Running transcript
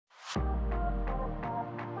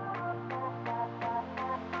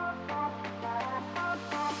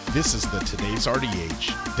This is the Today's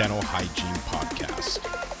RDH Dental Hygiene Podcast,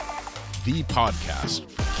 the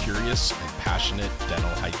podcast for curious and passionate dental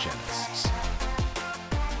hygienists.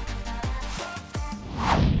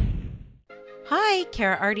 Hi,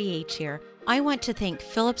 Kara RDH here. I want to thank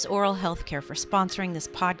Philips Oral Healthcare for sponsoring this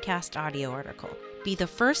podcast audio article. Be the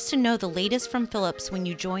first to know the latest from Philips when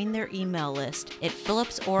you join their email list at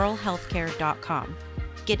philipsoralhealthcare.com.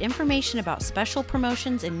 Get information about special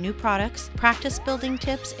promotions and new products, practice building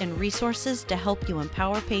tips, and resources to help you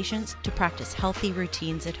empower patients to practice healthy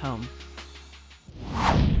routines at home.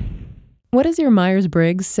 What does your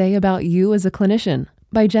Myers-Briggs say about you as a clinician?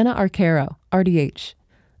 By Jenna Arcaro, RDH.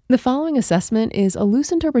 The following assessment is a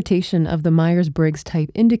loose interpretation of the Myers-Briggs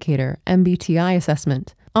Type Indicator, MBTI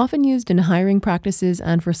assessment, often used in hiring practices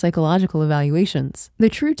and for psychological evaluations. The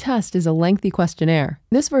true test is a lengthy questionnaire.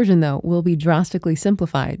 This version, though, will be drastically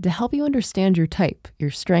simplified to help you understand your type, your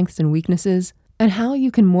strengths and weaknesses, and how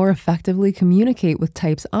you can more effectively communicate with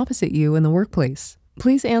types opposite you in the workplace.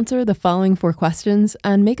 Please answer the following 4 questions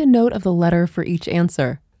and make a note of the letter for each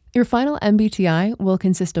answer. Your final MBTI will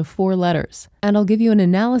consist of 4 letters, and I'll give you an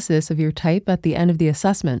analysis of your type at the end of the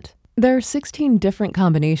assessment. There are 16 different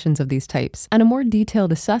combinations of these types, and a more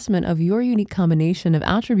detailed assessment of your unique combination of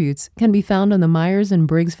attributes can be found on the Myers and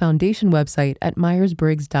Briggs Foundation website at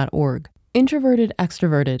myersbriggs.org. Introverted,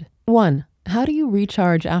 extroverted. 1. How do you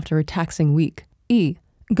recharge after a taxing week? E.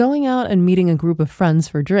 Going out and meeting a group of friends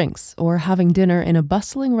for drinks, or having dinner in a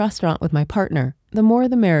bustling restaurant with my partner. The more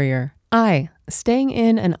the merrier. I. Staying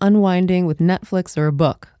in and unwinding with Netflix or a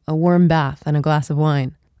book, a warm bath, and a glass of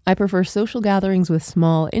wine. I prefer social gatherings with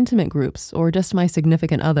small, intimate groups or just my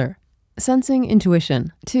significant other. Sensing,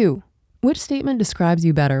 intuition. 2. Which statement describes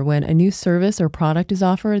you better when a new service or product is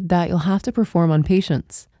offered that you'll have to perform on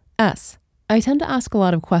patients? S. I tend to ask a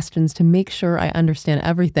lot of questions to make sure I understand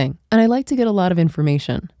everything, and I like to get a lot of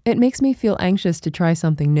information. It makes me feel anxious to try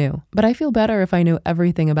something new, but I feel better if I know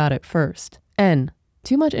everything about it first. N.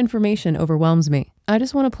 Too much information overwhelms me. I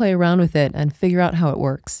just want to play around with it and figure out how it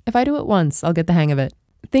works. If I do it once, I'll get the hang of it.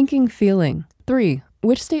 Thinking, feeling. 3.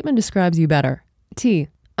 Which statement describes you better? T.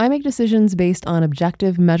 I make decisions based on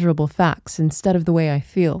objective, measurable facts instead of the way I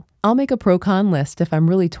feel. I'll make a pro-con list if I'm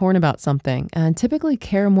really torn about something and typically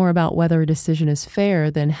care more about whether a decision is fair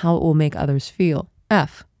than how it will make others feel.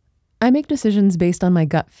 F. I make decisions based on my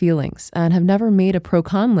gut feelings and have never made a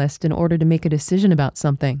pro-con list in order to make a decision about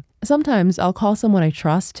something. Sometimes I'll call someone I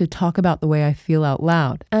trust to talk about the way I feel out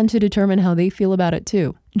loud and to determine how they feel about it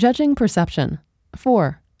too. Judging perception.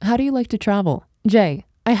 4. How do you like to travel? J.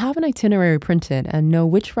 I have an itinerary printed and know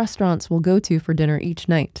which restaurants we'll go to for dinner each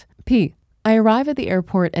night. P. I arrive at the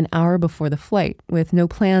airport an hour before the flight with no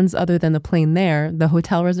plans other than the plane there, the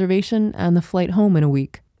hotel reservation, and the flight home in a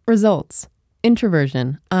week. Results.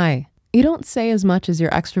 Introversion. I. You don't say as much as your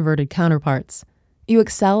extroverted counterparts. You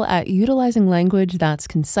excel at utilizing language that's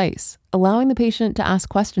concise, allowing the patient to ask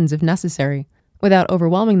questions if necessary, without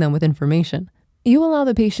overwhelming them with information. You allow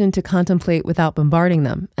the patient to contemplate without bombarding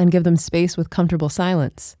them and give them space with comfortable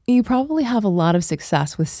silence. You probably have a lot of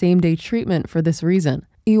success with same-day treatment for this reason.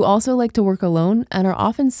 You also like to work alone and are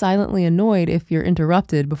often silently annoyed if you're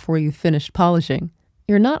interrupted before you've finished polishing.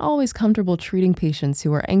 You're not always comfortable treating patients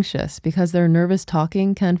who are anxious because their nervous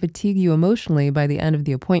talking can fatigue you emotionally by the end of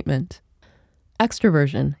the appointment.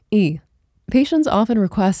 Extroversion. E. Patients often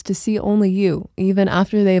request to see only you, even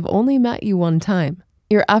after they've only met you one time.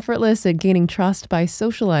 You're effortless at gaining trust by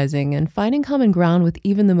socializing and finding common ground with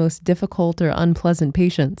even the most difficult or unpleasant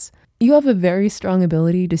patients. You have a very strong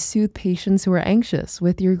ability to soothe patients who are anxious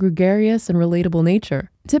with your gregarious and relatable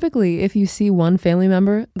nature. Typically, if you see one family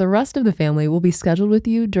member, the rest of the family will be scheduled with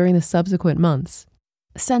you during the subsequent months.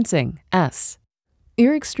 Sensing. S.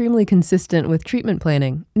 You're extremely consistent with treatment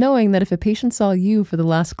planning, knowing that if a patient saw you for the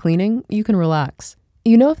last cleaning, you can relax.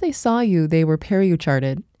 You know if they saw you, they were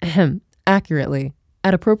perio-charted, accurately,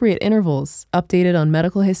 at appropriate intervals, updated on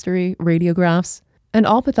medical history, radiographs, and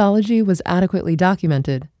all pathology was adequately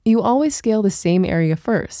documented. You always scale the same area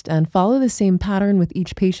first and follow the same pattern with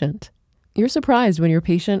each patient. You're surprised when your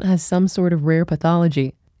patient has some sort of rare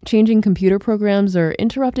pathology. Changing computer programs or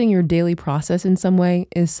interrupting your daily process in some way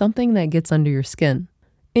is something that gets under your skin.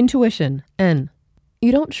 Intuition. N.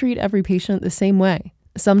 You don't treat every patient the same way.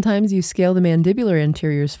 Sometimes you scale the mandibular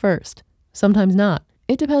interiors first, sometimes not.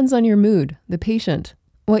 It depends on your mood, the patient,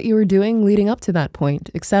 what you were doing leading up to that point,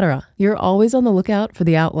 etc. You're always on the lookout for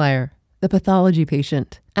the outlier, the pathology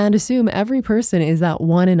patient, and assume every person is that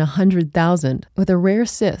 1 in 100,000 with a rare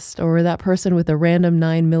cyst or that person with a random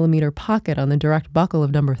 9mm pocket on the direct buccal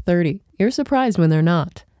of number 30. You're surprised when they're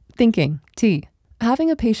not. Thinking. T.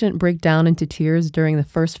 Having a patient break down into tears during the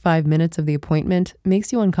first 5 minutes of the appointment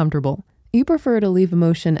makes you uncomfortable. You prefer to leave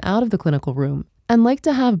emotion out of the clinical room and like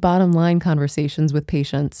to have bottom-line conversations with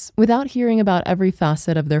patients without hearing about every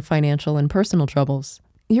facet of their financial and personal troubles.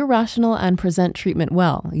 You're rational and present treatment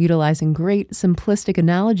well, utilizing great, simplistic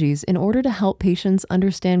analogies in order to help patients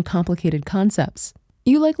understand complicated concepts.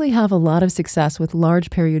 You likely have a lot of success with large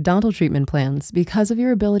periodontal treatment plans because of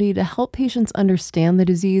your ability to help patients understand the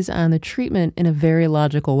disease and the treatment in a very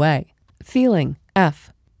logical way. Feeling,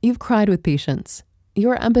 F. You've cried with patients.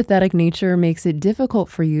 Your empathetic nature makes it difficult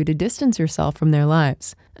for you to distance yourself from their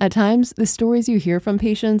lives. At times, the stories you hear from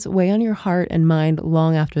patients weigh on your heart and mind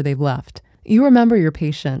long after they've left. You remember your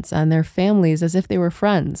patients and their families as if they were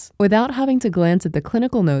friends, without having to glance at the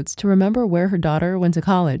clinical notes to remember where her daughter went to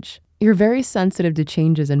college. You're very sensitive to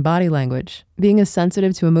changes in body language, being as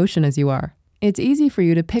sensitive to emotion as you are. It's easy for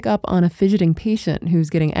you to pick up on a fidgeting patient who's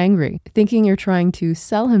getting angry, thinking you're trying to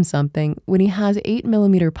sell him something when he has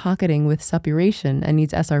 8mm pocketing with suppuration and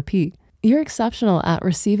needs SRP. You're exceptional at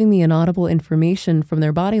receiving the inaudible information from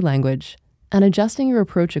their body language and adjusting your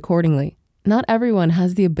approach accordingly. Not everyone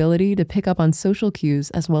has the ability to pick up on social cues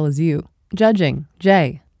as well as you. Judging,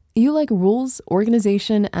 J. You like rules,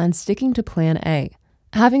 organization, and sticking to plan A.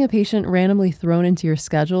 Having a patient randomly thrown into your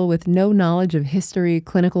schedule with no knowledge of history,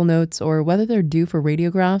 clinical notes, or whether they're due for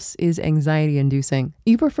radiographs is anxiety-inducing.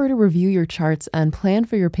 You prefer to review your charts and plan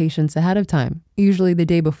for your patients ahead of time, usually the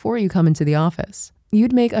day before you come into the office.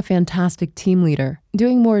 You'd make a fantastic team leader,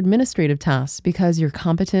 doing more administrative tasks because you're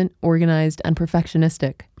competent, organized, and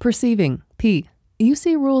perfectionistic. Perceiving, P. You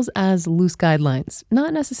see rules as loose guidelines,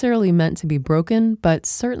 not necessarily meant to be broken, but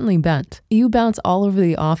certainly bent. You bounce all over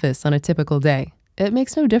the office on a typical day. It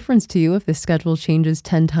makes no difference to you if the schedule changes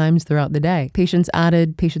 10 times throughout the day. Patients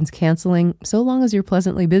added, patients canceling, so long as you're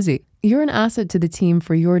pleasantly busy. You're an asset to the team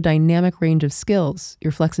for your dynamic range of skills,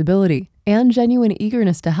 your flexibility, and genuine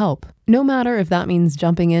eagerness to help. No matter if that means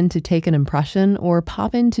jumping in to take an impression or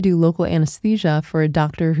pop in to do local anesthesia for a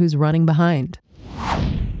doctor who's running behind.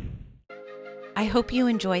 I hope you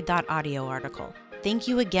enjoyed that audio article. Thank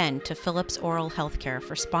you again to Philips Oral Healthcare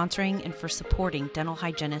for sponsoring and for supporting dental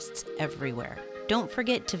hygienists everywhere. Don't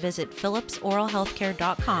forget to visit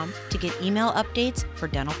philipsoralhealthcare.com to get email updates for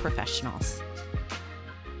dental professionals.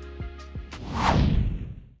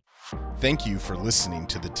 Thank you for listening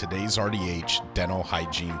to the Today's RDH Dental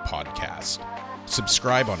Hygiene Podcast.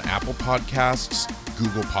 Subscribe on Apple Podcasts,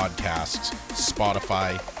 Google Podcasts,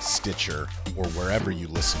 Spotify, Stitcher, or wherever you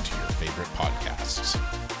listen to your favorite podcasts.